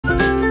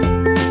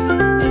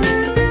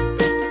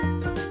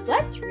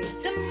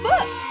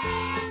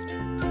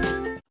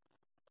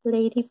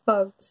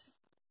Ladybugs.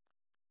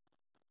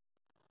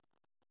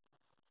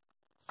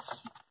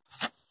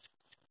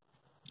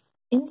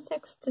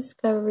 Insects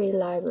Discovery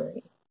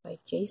Library by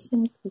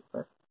Jason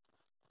Cooper.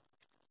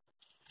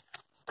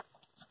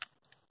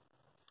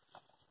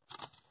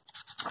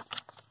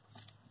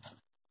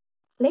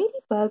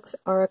 Ladybugs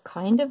are a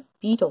kind of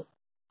beetle.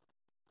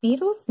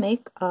 Beetles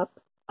make up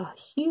a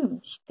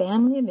huge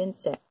family of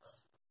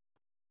insects.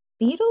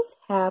 Beetles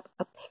have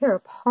a pair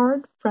of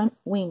hard front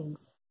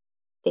wings.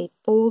 They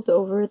fold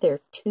over their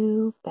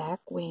two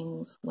back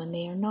wings when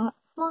they are not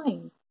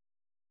flying.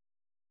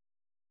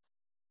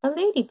 A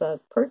ladybug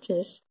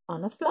perches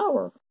on a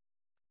flower.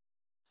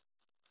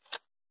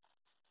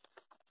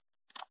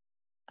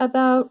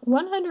 About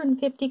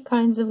 150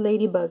 kinds of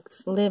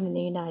ladybugs live in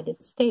the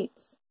United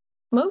States.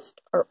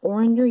 Most are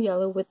orange or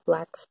yellow with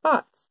black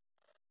spots.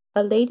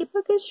 A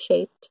ladybug is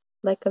shaped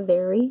like a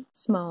very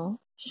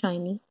small,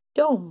 shiny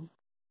dome.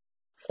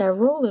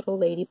 Several little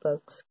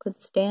ladybugs could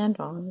stand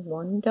on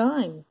one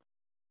dime.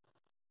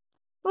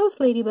 Most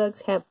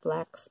ladybugs have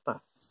black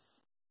spots.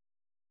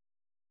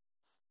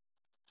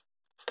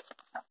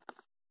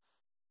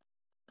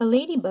 A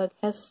ladybug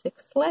has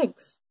 6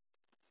 legs.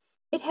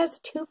 It has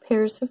 2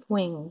 pairs of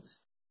wings.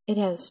 It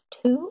has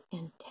 2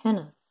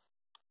 antennas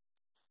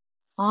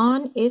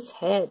on its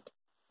head.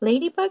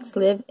 Ladybugs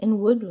live in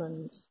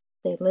woodlands.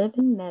 They live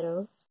in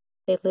meadows.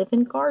 They live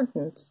in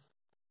gardens.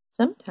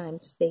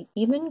 Sometimes they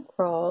even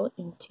crawl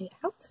into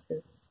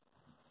houses.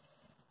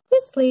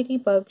 This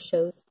ladybug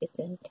shows its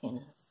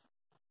antennas.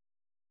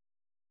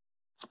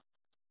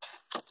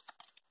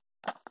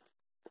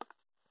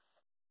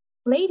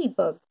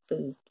 Ladybug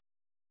food.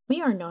 We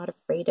are not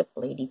afraid of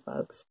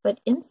ladybugs, but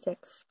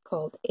insects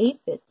called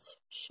aphids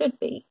should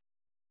be.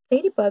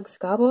 Ladybugs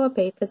gobble up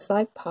aphids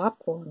like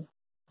popcorn.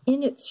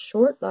 In its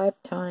short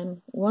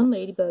lifetime, one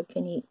ladybug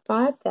can eat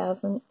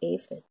 5,000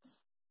 aphids.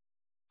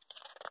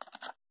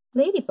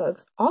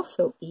 Ladybugs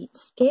also eat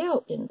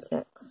scale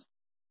insects.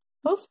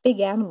 Most big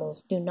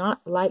animals do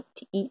not like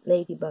to eat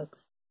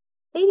ladybugs.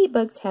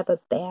 Ladybugs have a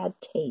bad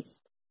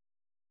taste.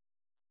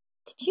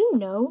 Did you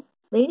know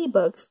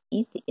ladybugs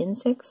eat the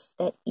insects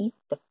that eat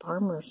the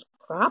farmer's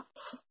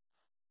crops?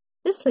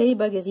 This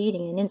ladybug is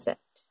eating an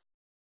insect.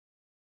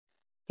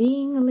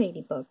 Being a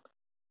ladybug.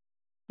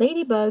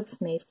 Ladybugs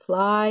may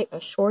fly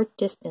a short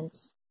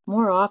distance.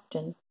 More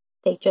often,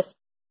 they just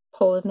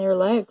pull in their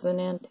legs and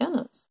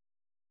antennas.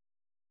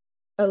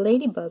 A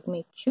ladybug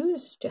may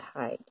choose to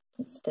hide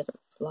instead of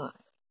fly.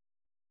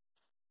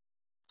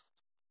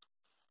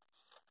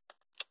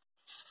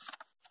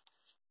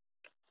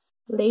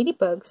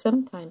 Ladybugs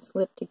sometimes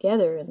live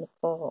together in the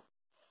fall.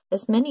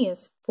 As many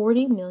as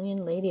 40 million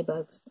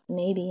ladybugs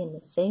may be in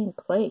the same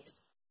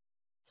place.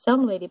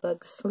 Some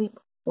ladybugs sleep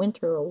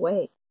winter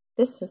away.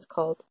 This is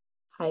called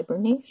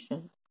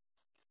hibernation.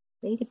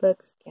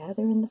 Ladybugs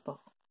gather in the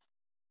fall.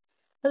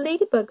 A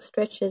ladybug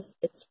stretches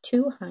its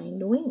 2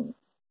 hind wings.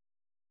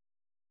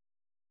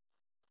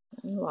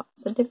 And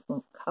lots of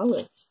different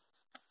colors.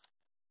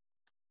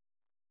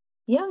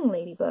 Young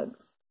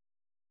ladybugs.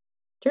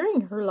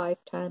 During her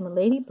lifetime, a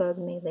ladybug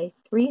may lay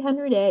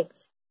 300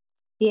 eggs.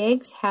 The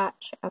eggs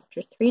hatch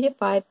after 3 to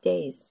 5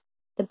 days.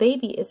 The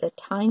baby is a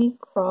tiny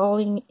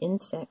crawling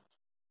insect.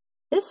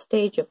 This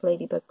stage of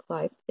ladybug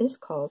life is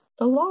called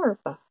the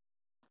larva.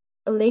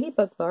 A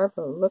ladybug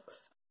larva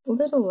looks a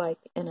little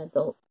like an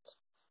adult.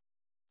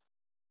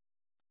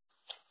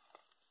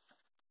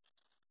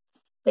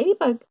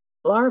 Ladybug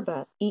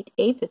larvae eat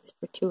aphids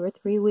for 2 or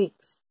 3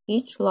 weeks.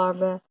 Each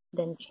larva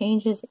then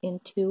changes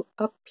into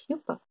a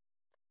pupa.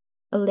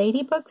 A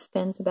ladybug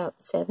spends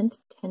about 7 to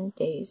 10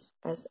 days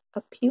as a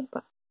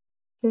pupa.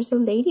 Here's a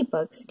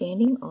ladybug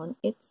standing on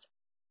its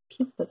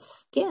pupa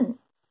skin.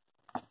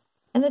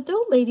 An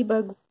adult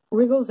ladybug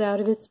wriggles out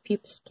of its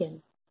pupa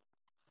skin.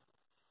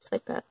 It's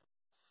like a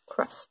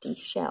crusty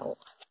shell.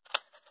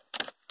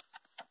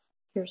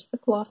 Here's the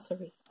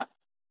glossary.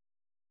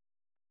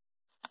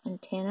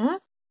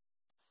 Antenna.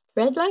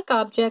 Thread-like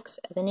objects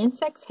of an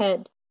insect's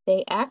head.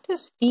 They act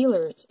as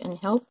feelers and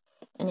help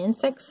an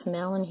insect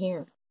smell and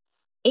hear.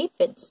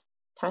 Aphids,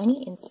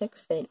 tiny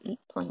insects that eat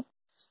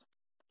plants.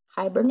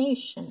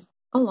 Hibernation,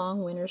 a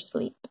long winter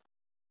sleep.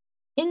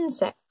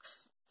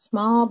 Insects,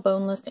 small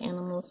boneless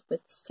animals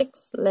with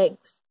 6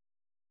 legs.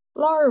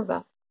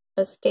 Larva,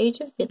 a stage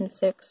of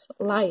insect's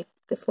life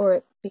before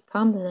it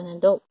becomes an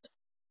adult.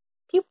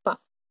 Pupa,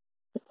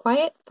 the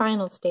quiet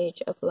final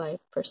stage of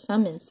life for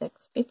some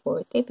insects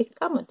before they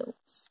become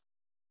adults.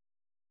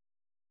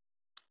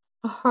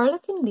 A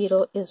harlequin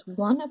beetle is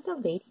one of the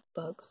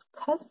ladybug's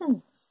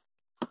cousins.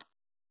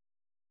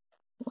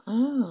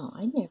 Wow,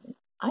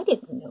 I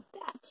didn't know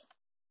that.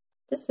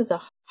 This is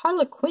a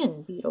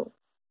harlequin beetle.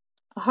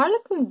 A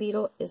harlequin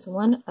beetle is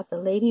one of the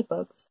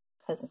ladybug's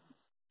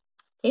cousins.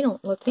 They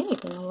don't look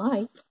anything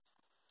alike.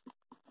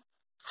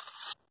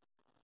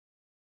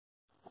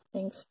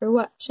 Thanks for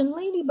watching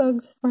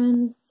Ladybugs,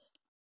 friends.